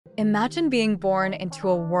Imagine being born into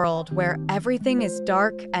a world where everything is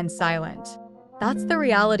dark and silent. That's the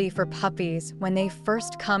reality for puppies when they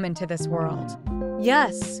first come into this world.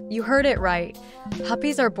 Yes, you heard it right.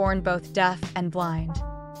 Puppies are born both deaf and blind.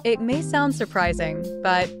 It may sound surprising,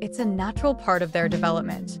 but it's a natural part of their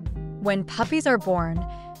development. When puppies are born,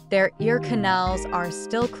 their ear canals are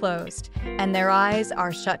still closed and their eyes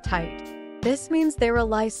are shut tight. This means they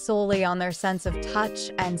rely solely on their sense of touch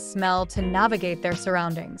and smell to navigate their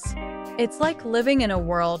surroundings. It's like living in a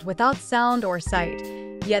world without sound or sight,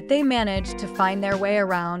 yet they manage to find their way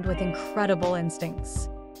around with incredible instincts.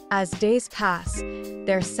 As days pass,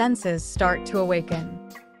 their senses start to awaken.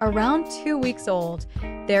 Around 2 weeks old,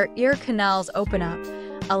 their ear canals open up,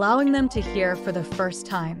 allowing them to hear for the first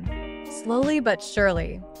time. Slowly but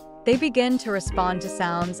surely, they begin to respond to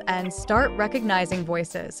sounds and start recognizing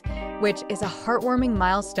voices, which is a heartwarming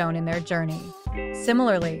milestone in their journey.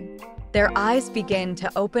 Similarly, their eyes begin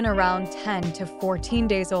to open around 10 to 14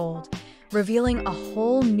 days old, revealing a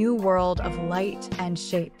whole new world of light and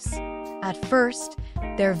shapes. At first,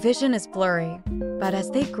 their vision is blurry, but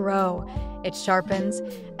as they grow, it sharpens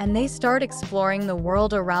and they start exploring the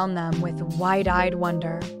world around them with wide-eyed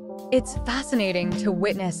wonder. It's fascinating to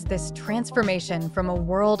witness this transformation from a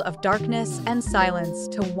world of darkness and silence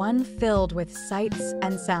to one filled with sights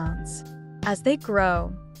and sounds. As they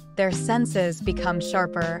grow, their senses become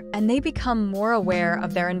sharper and they become more aware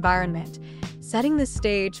of their environment, setting the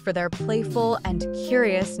stage for their playful and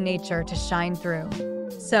curious nature to shine through.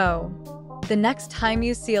 So, the next time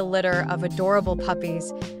you see a litter of adorable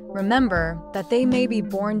puppies, remember that they may be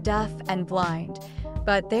born deaf and blind,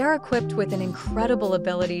 but they are equipped with an incredible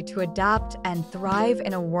ability to adapt and thrive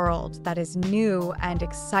in a world that is new and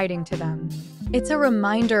exciting to them. It's a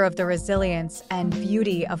reminder of the resilience and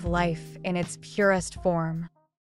beauty of life in its purest form.